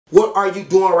What are you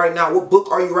doing right now? What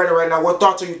book are you writing right now? What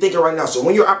thoughts are you thinking right now? So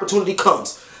when your opportunity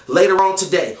comes later on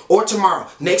today or tomorrow,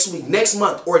 next week, next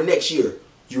month, or next year,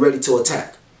 you ready to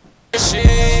attack.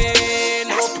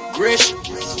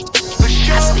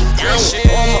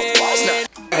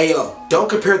 Hey yo, don't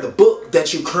compare the book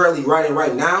that you're currently writing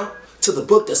right now to the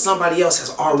book that somebody else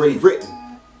has already written.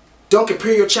 Don't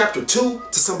compare your chapter 2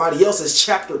 to somebody else's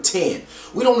chapter 10.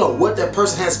 We don't know what that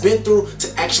person has been through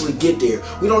to actually get there.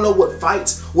 We don't know what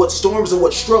fights, what storms, and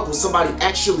what struggles somebody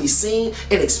actually seen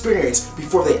and experienced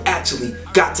before they actually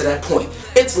got to that point.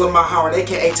 It's Lamar Howard,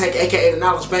 aka Take, aka The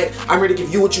Knowledge Bank. I'm here to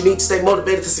give you what you need to stay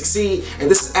motivated to succeed.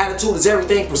 And this is Attitude is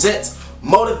Everything presents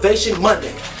Motivation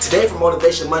Monday. Today for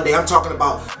Motivation Monday, I'm talking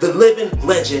about the living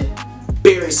legend,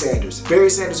 Barry Sanders.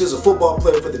 Barry Sanders is a football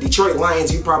player for the Detroit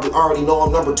Lions. You probably already know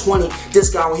him. Number 20.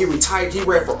 This guy, when he retired, he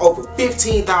ran for over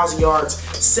 15,000 yards,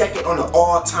 second on the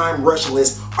all-time rushing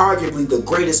list, arguably the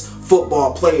greatest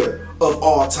football player of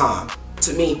all time.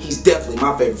 To me, he's definitely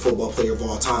my favorite football player of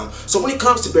all time. So when it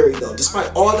comes to Barry, though,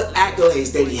 despite all the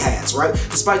accolades that he has, right?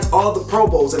 Despite all the Pro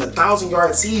Bowls and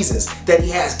 1,000-yard seasons that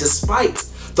he has, despite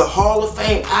the Hall of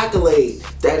Fame accolade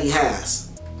that he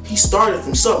has, he started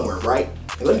from somewhere, right?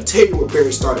 And let me tell you where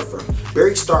Barry started from.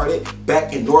 Barry started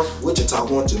back in North Wichita,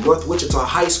 going to North Wichita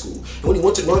High School. And when he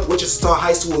went to North Wichita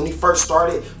High School, when he first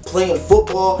started playing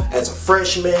football as a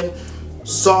freshman,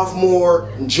 sophomore,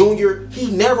 and junior, he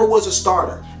never was a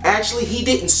starter. Actually, he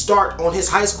didn't start on his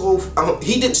high school.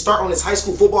 He didn't start on his high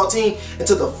school football team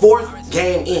until the 4th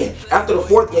game in. After the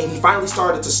 4th game, he finally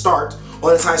started to start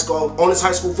on his high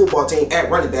school football team at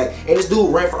running back, and this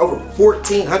dude ran for over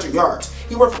 1,400 yards.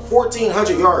 He ran for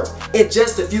 1,400 yards in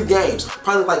just a few games,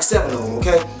 probably like 7 of them,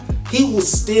 okay? He was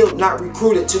still not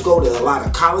recruited to go to a lot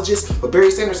of colleges, but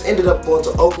Barry Sanders ended up going to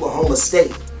Oklahoma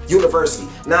State University.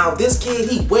 Now, this kid,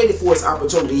 he waited for his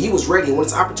opportunity. He was ready. When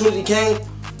his opportunity came,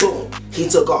 boom, he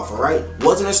took off, all right?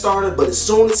 Wasn't a starter, but as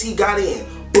soon as he got in,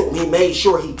 boom, he made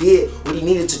sure he did what he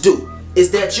needed to do.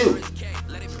 Is that you?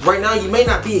 Right now, you may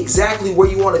not be exactly where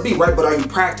you want to be, right? But are you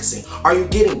practicing? Are you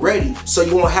getting ready so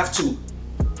you won't have to?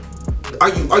 Are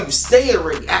you staying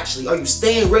ready? Actually, are you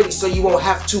staying ready so you won't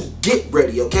have to get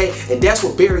ready? Okay, and that's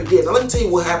what Barry did. Now let me tell you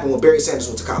what happened when Barry Sanders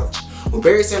went to college. When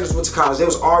Barry Sanders went to college, there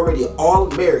was already an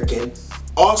All-American,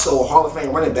 also a Hall of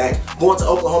Fame running back, going to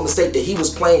Oklahoma State that he was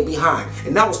playing behind,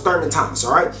 and that was Thurman Thomas.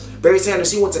 All right. Barry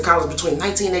Sanders, he went to college between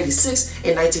 1986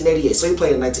 and 1988. So he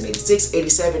played in 1986,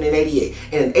 87, and 88.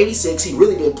 And in 86, he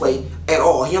really didn't play at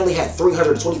all. He only had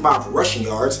 325 rushing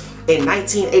yards. In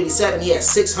 1987, he had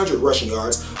 600 rushing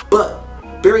yards. But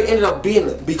Barry ended up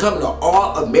becoming an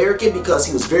All-American because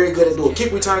he was very good at doing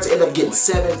kick returns. Ended up getting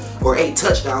 7 or 8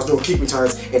 touchdowns doing kick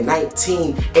returns in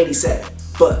 1987.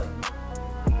 But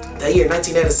that year,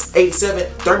 1987,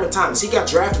 Thurman Thomas, he got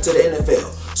drafted to the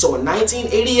NFL. So when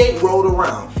 1988 rolled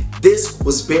around, this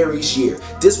was Barry's year.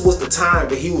 This was the time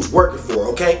that he was working for,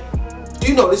 okay? Do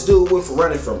you know this dude went from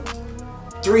running from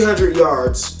 300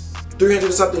 yards,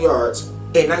 300 something yards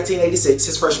in 1986,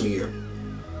 his freshman year,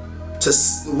 to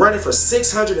running for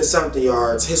 600 and something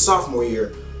yards his sophomore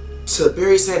year, to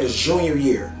Barry Sanders' junior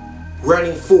year,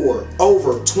 running for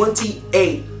over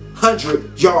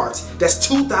 2,800 yards. That's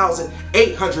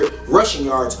 2,800 rushing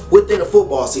yards within a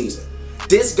football season.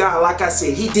 This guy, like I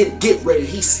said, he didn't get ready.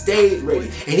 He stayed ready.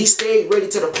 And he stayed ready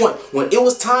to the point when it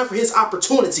was time for his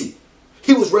opportunity.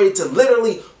 He was ready to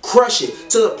literally crush it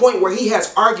to the point where he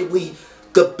has arguably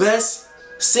the best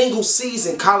single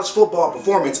season college football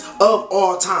performance of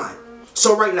all time.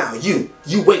 So right now, you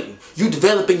waiting. You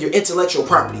developing your intellectual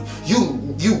property.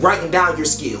 You writing down your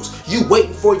skills. You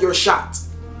waiting for your shots.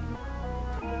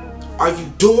 Are you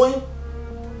doing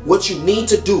what you need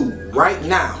to do right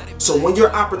now so when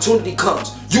your opportunity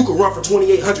comes, you can run for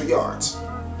 2,800 yards?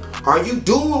 Are you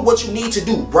doing what you need to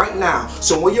do right now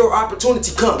so when your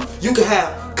opportunity comes, you can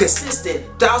have consistent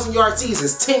 1,000-yard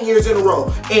seasons 10 years in a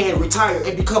row and retire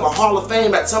and become a Hall of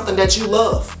Fame at something that you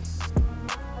love?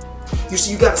 You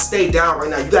see, you got to stay down right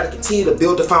now. You got to continue to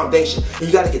build the foundation. And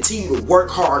you got to continue to work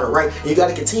harder, right? And you got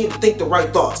to continue to think the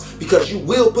right thoughts because you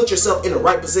will put yourself in the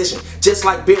right position, just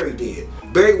like Barry did.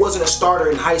 Barry wasn't a starter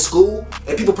in high school,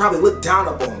 and people probably looked down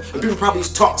upon him, and people probably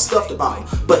talked stuff about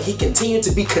him. But he continued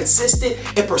to be consistent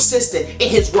and persistent in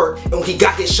his work, and when he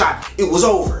got his shot, it was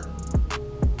over.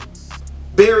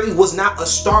 Barry was not a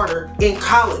starter in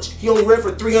college. He only ran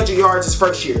for 300 yards his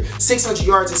first year, 600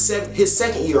 yards his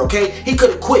second year, okay? He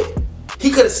could have quit. He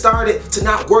could have started to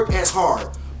not work as hard,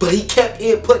 but he kept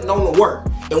putting on the work.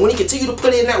 And when he continued to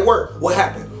put in that work, what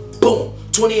happened? Boom,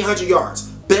 2,800 yards.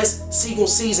 Best single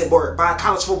season by a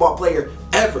college football player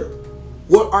ever.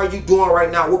 What are you doing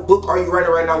right now? What book are you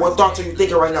writing right now? What thoughts are you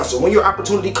thinking right now? So when your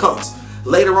opportunity comes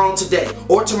later on today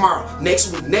or tomorrow,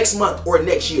 next week, next month, or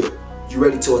next year, you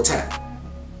ready to attack.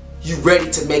 You ready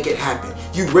to make it happen.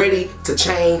 You ready to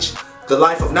change the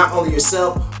life of not only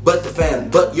yourself, but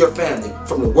your family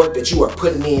from the work that you are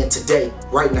putting in today,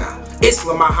 right now. It's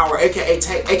Lamar Howard, aka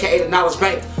the Knowledge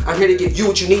Bank. I'm here to give you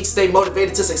what you need to stay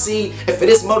motivated to succeed. And for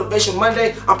this Motivation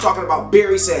Monday, I'm talking about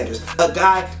Barry Sanders, a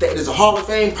guy that is a Hall of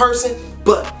Fame person,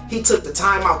 but he took the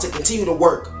time out to continue to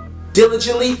work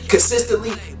diligently,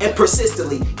 consistently, and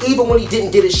persistently, even when he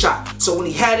didn't get his shot. So when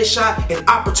he had his shot and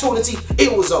opportunity,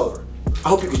 it was over. I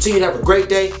hope you continue to have a great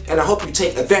day, and I hope you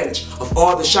take advantage of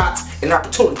all the shots and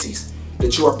opportunities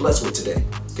that you are blessed with today.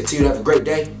 Continue to have a great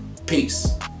day. Peace.